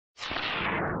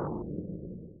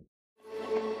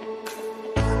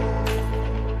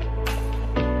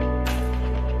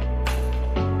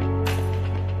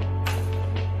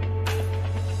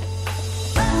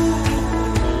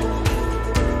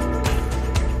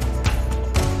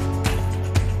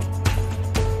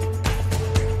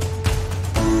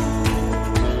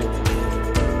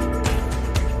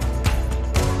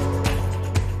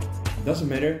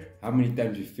how many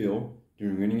times you fail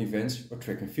during running events or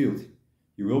track and field.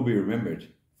 You will be remembered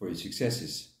for your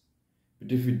successes.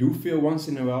 But if we do fail once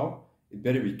in a while, it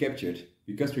better be captured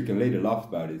because we can later laugh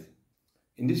about it.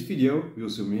 In this video we will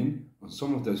zoom in on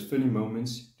some of those funny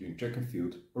moments during track and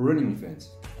field or running events.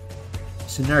 A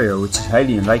scenario which is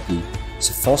highly unlikely is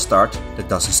a false start that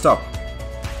doesn't stop.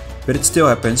 But it still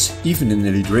happens even in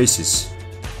elite races.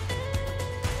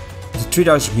 At the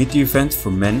 3000 meter event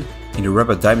for men in the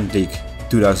Rabat Diamond League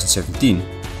 2017,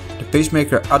 the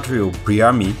pacemaker Adriel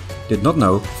Briami did not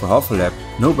know for half a lap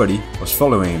nobody was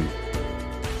following him.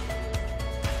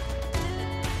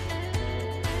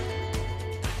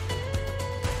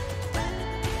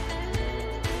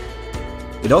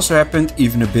 It also happened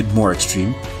even a bit more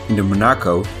extreme in the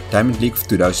Monaco Diamond League of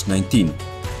 2019,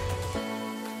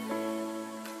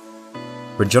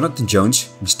 where Jonathan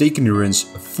Jones mistakenly runs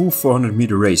a full 400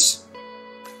 meter race.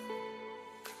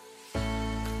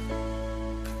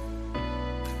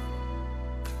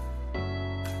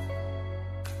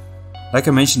 Like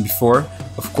I mentioned before,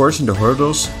 of course in the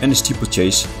hurdles and the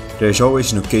steeplechase there is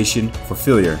always an occasion for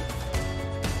failure.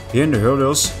 Here in the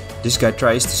hurdles, this guy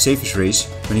tries to save his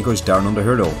race when he goes down on the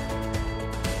hurdle.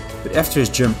 But after his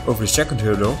jump over the second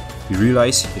hurdle, he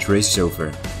realizes his race is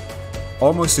over.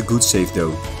 Almost a good save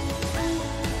though.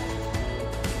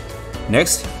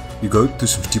 Next, we go to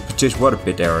some steeplechase water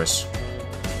pit errors.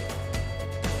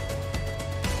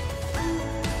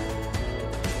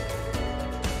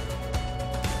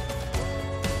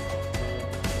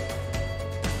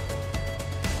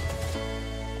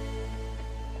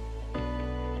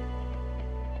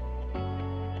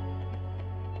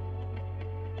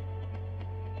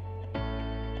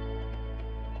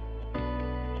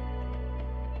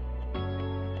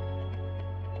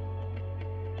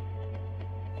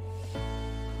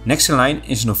 Next in line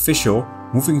is an official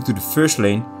moving into the first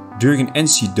lane during an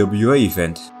NCAA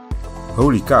event.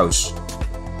 Holy cows!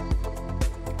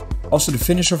 Also the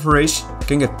finish of a race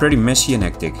can get pretty messy and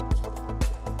hectic.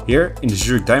 Here in the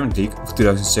Zurich Diamond League of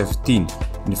 2017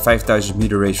 in the 5000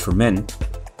 meter race for men,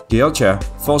 Gielcha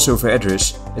falls over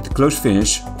Edris at the close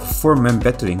finish of 4 men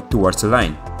battling towards the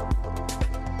line.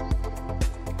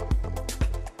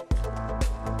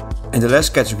 And the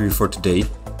last category for today,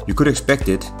 you could expect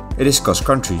it is cross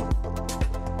country.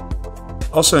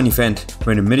 Also an event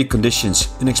where in the muddy conditions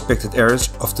unexpected errors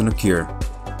often occur.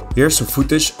 Here's some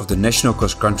footage of the national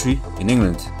cross country in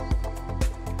England.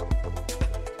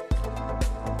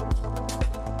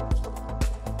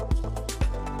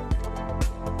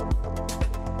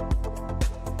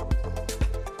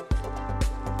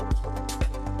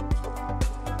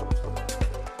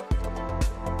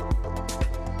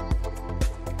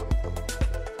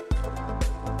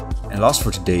 And last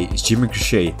for today is Jimmy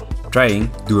Crochet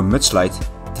trying to do a mudslide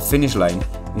at the finish line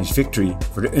in his victory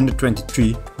for the under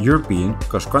 23 European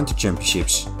Cross Country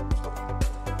Championships.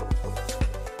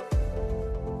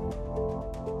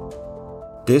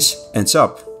 This ends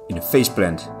up in a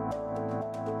faceplant.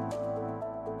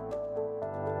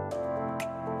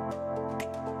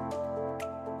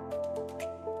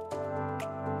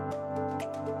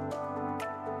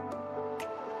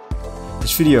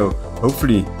 This video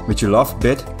hopefully made you laugh a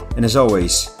bit. And as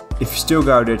always, if you still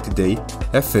go out there today,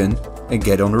 have fun and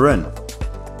get on the run.